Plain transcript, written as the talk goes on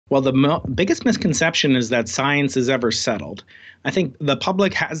Well, the biggest misconception is that science is ever settled. I think the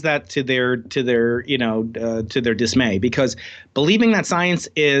public has that to their dismay, because believing that science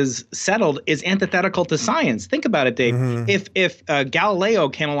is settled is antithetical to science. Think about it, Dave. If Galileo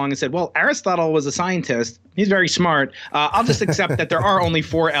came along and said, "Well, Aristotle was a scientist. He's very smart. I'll just accept that there are only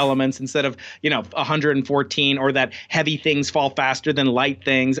 4 elements instead of 114, or that heavy things fall faster than light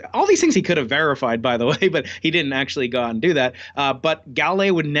things." All these things he could have verified, by the way, but he didn't actually go out and do that. But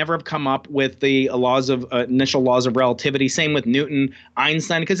Galileo would never have come up with the initial laws of relativity. Same with Newton,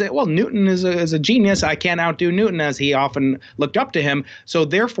 Einstein, because Newton is a genius. I can't outdo Newton, as he often looked up to him. So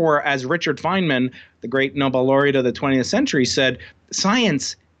therefore, as Richard Feynman, the great Nobel laureate of the 20th century, said,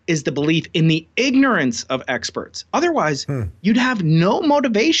 science is the belief in the ignorance of experts. Otherwise, you'd have no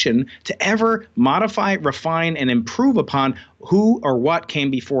motivation to ever modify, refine, and improve upon who or what came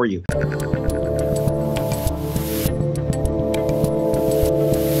before you.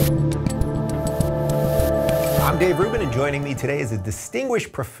 I'm Dave Rubin, and joining me today is a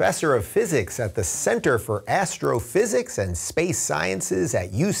distinguished professor of physics at the Center for Astrophysics and Space Sciences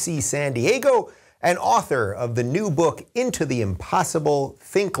at UC San Diego, and author of the new book, Into the Impossible,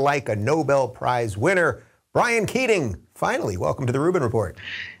 Think Like a Nobel Prize Winner, Brian Keating. Finally, welcome to the Rubin Report.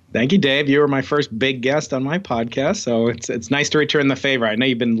 Thank you, Dave. You were my first big guest on my podcast, so it's nice to return the favor. I know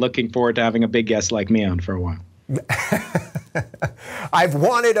you've been looking forward to having a big guest like me on for a while. I've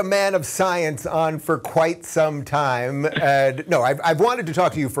wanted a man of science on for quite some time. No, I've wanted to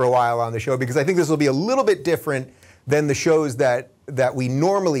talk to you for a while on the show, because I think this will be a little bit different than the shows that we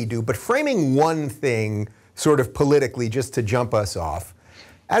normally do, but framing one thing sort of politically, just to jump us off.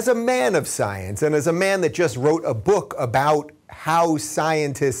 As a man of science, and as a man that just wrote a book about how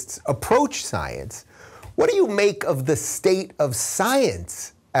scientists approach science, what do you make of the state of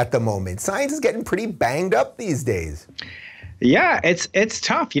science at the moment? Science is getting pretty banged up these days. Yeah, it's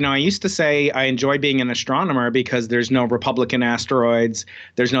tough. I used to say I enjoy being an astronomer because there's no Republican asteroids,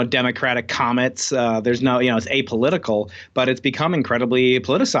 there's no Democratic comets, there's no, it's apolitical, but it's become incredibly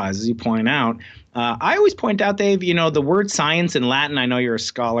politicized, as you point out. I always point out, Dave, the word science in Latin, I know you're a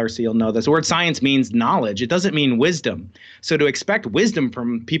scholar, so you'll know this. The word science means knowledge. It doesn't mean wisdom. So to expect wisdom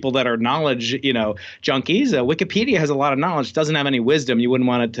from people that are knowledge, junkies, Wikipedia has a lot of knowledge. It doesn't have any wisdom. You wouldn't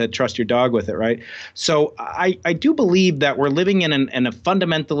want it to trust your dog with it, right? So I do believe that we're living in a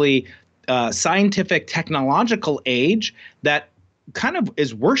fundamentally scientific, technological age that kind of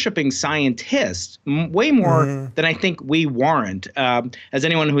is worshiping scientists way more than I think we warrant. As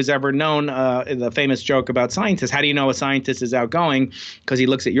anyone who's ever known the famous joke about scientists, how do you know a scientist is outgoing? Because he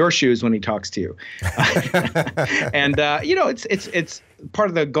looks at your shoes when he talks to you. And it's part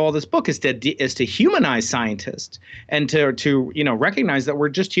of the goal of this book is to humanize scientists and to recognize that we're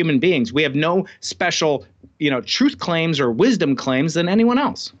just human beings. We have no special truth claims or wisdom claims than anyone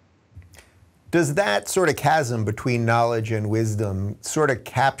else. Does that sort of chasm between knowledge and wisdom sort of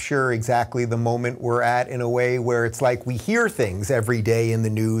capture exactly the moment we're at, in a way where it's like we hear things every day in the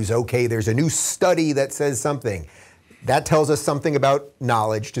news? Okay, there's a new study that says something. That tells us something about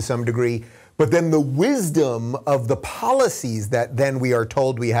knowledge to some degree. But then the wisdom of the policies that then we are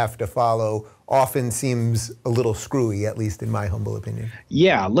told we have to follow often seems a little screwy, at least in my humble opinion.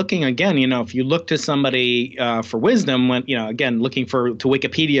 Yeah, looking again, if you look to somebody for wisdom, when again looking to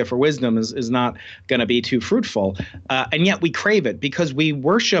Wikipedia for wisdom is not going to be too fruitful, and yet we crave it because we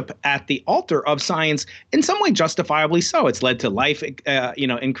worship at the altar of science, in some way justifiably so. It's led to life,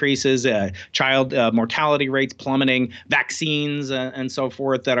 increases, child mortality rates plummeting, vaccines and so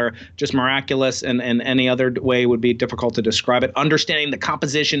forth that are just miraculous, and any other way would be difficult to describe it. Understanding the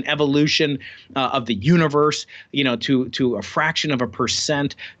composition, evolution of the universe, to a fraction of a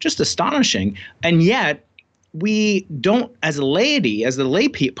percent, just astonishing. And yet we don't, as a laity, as the lay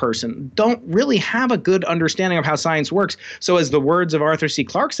person, don't really have a good understanding of how science works. So as the words of Arthur C.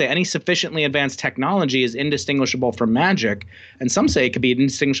 Clarke say, any sufficiently advanced technology is indistinguishable from magic. And some say it could be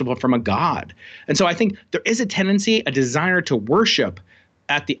indistinguishable from a god. And so I think there is a tendency, a desire to worship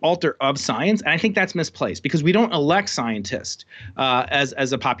at the altar of science. And I think that's misplaced, because we don't elect scientists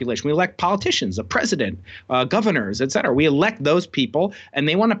as a population. We elect politicians, a president, governors, et cetera. We elect those people, and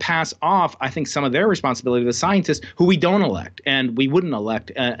they want to pass off, I think, some of their responsibility to the scientists who we don't elect and we wouldn't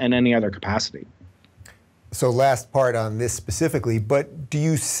elect in any other capacity. So last part on this specifically, but do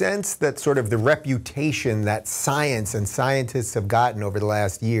you sense that sort of the reputation that science and scientists have gotten over the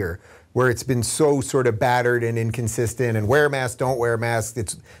last year, where it's been so sort of battered and inconsistent, and wear masks, don't wear masks,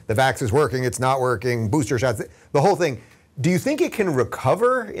 the vax is working, it's not working, booster shots, the whole thing. Do you think it can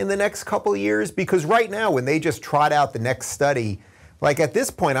recover in the next couple of years? Because right now, when they just trot out the next study, like at this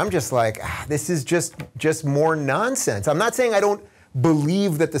point, I'm just like, this is just more nonsense. I'm not saying I don't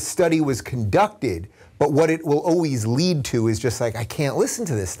believe that the study was conducted, but what it will always lead to is just like, I can't listen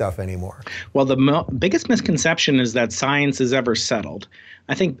to this stuff anymore. Well, the biggest misconception is that science is ever settled.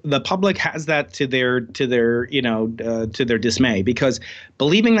 I think the public has that to their dismay, because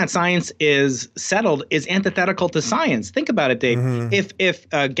believing that science is settled is antithetical to science. Think about it, Dave. If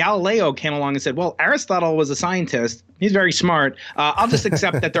Galileo came along and said, well, Aristotle was a scientist, he's very smart, I'll just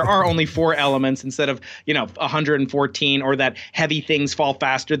accept that there are only 4 elements instead of 114, or that heavy things fall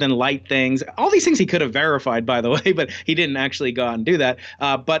faster than light things. All these things he could have verified, by the way, but he didn't actually go out and do that.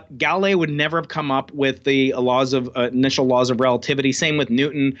 But Galileo would never have come up with the initial laws of relativity. Same with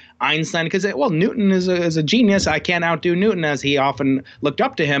Newton, Einstein, because Newton is a genius. I can't outdo Newton, as he often looked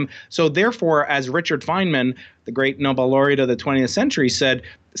up to him. So therefore, as Richard Feynman, the great Nobel laureate of the 20th century, said,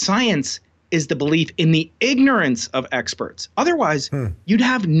 science is the belief in the ignorance of experts. Otherwise, you'd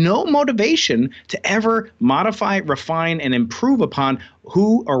have no motivation to ever modify, refine, and improve upon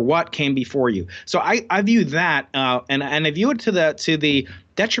who or what came before you. So I view that, and I view it to the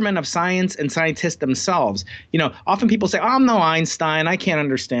detriment of science and scientists themselves. Often people say, oh, I'm no Einstein, I can't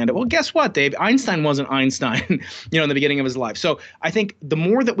understand it. Well, guess what, Dave? Einstein wasn't Einstein, in the beginning of his life. So I think the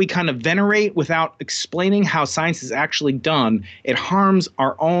more that we kind of venerate without explaining how science is actually done, it harms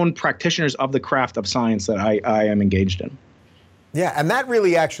our own practitioners of the craft of science that I am engaged in. Yeah, and that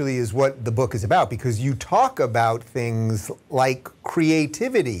really actually is what the book is about, because you talk about things like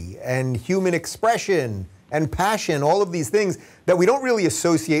creativity and human expression and passion, all of these things that we don't really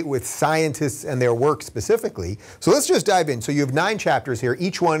associate with scientists and their work specifically. So let's just dive in. So you have 9 chapters here,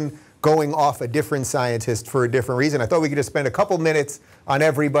 each one going off a different scientist for a different reason. I thought we could just spend a couple minutes on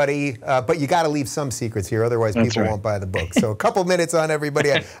everybody, but you got to leave some secrets here, otherwise people won't buy the book. So a couple minutes on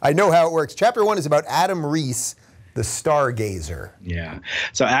everybody. I know how it works. Chapter 1 is about Adam Riess, the stargazer. Yeah.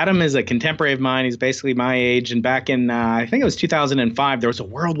 So Adam is a contemporary of mine. He's basically my age. And back in, I think it was 2005, there was a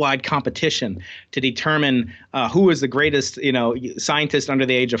worldwide competition to determine who was the greatest, scientist under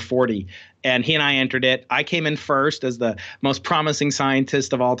the age of 40. And he and I entered it. I came in first as the most promising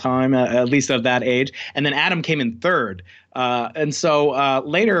scientist of all time, at least of that age. And then Adam came in third. And so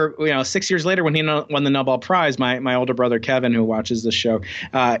later, 6 years later, when he won the Nobel Prize, my older brother, Kevin, who watches the show,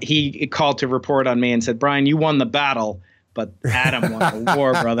 he called to report on me and said, Brian, you won the battle, but Adam won the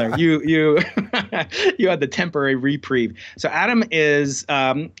war, brother. You you had the temporary reprieve. So Adam is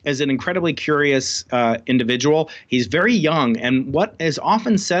an incredibly curious individual. He's very young, and what is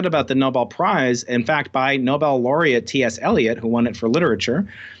often said about the Nobel Prize, in fact, by Nobel laureate T.S. Eliot, who won it for literature,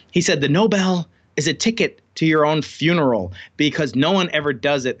 he said the Nobel is a ticket to your own funeral, because no one ever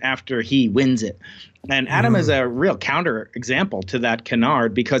does it after he wins it. And Adam is a real counter example to that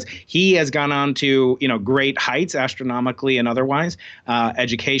canard, because he has gone on to, great heights astronomically and otherwise,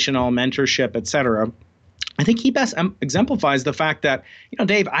 educational, mentorship, et cetera. I think he best exemplifies the fact that,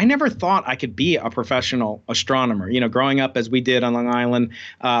 Dave, I never thought I could be a professional astronomer. Growing up as we did on Long Island,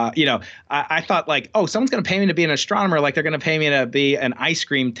 I thought like, oh, someone's going to pay me to be an astronomer, like they're going to pay me to be an ice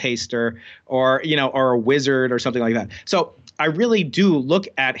cream taster or a wizard or something like that. So I really do look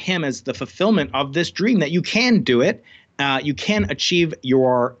at him as the fulfillment of this dream that you can do it. You can achieve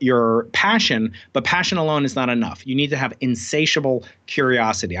your passion, but passion alone is not enough. You need to have insatiable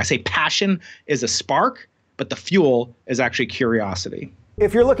curiosity. I say passion is a spark, but the fuel is actually curiosity.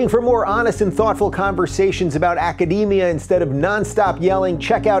 If you're looking for more honest and thoughtful conversations about academia instead of nonstop yelling,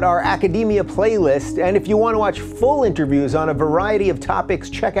 check out our academia playlist. And if you want to watch full interviews on a variety of topics,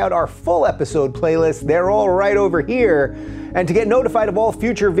 check out our full episode playlist. They're all right over here. And to get notified of all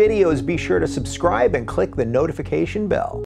future videos, be sure to subscribe and click the notification bell.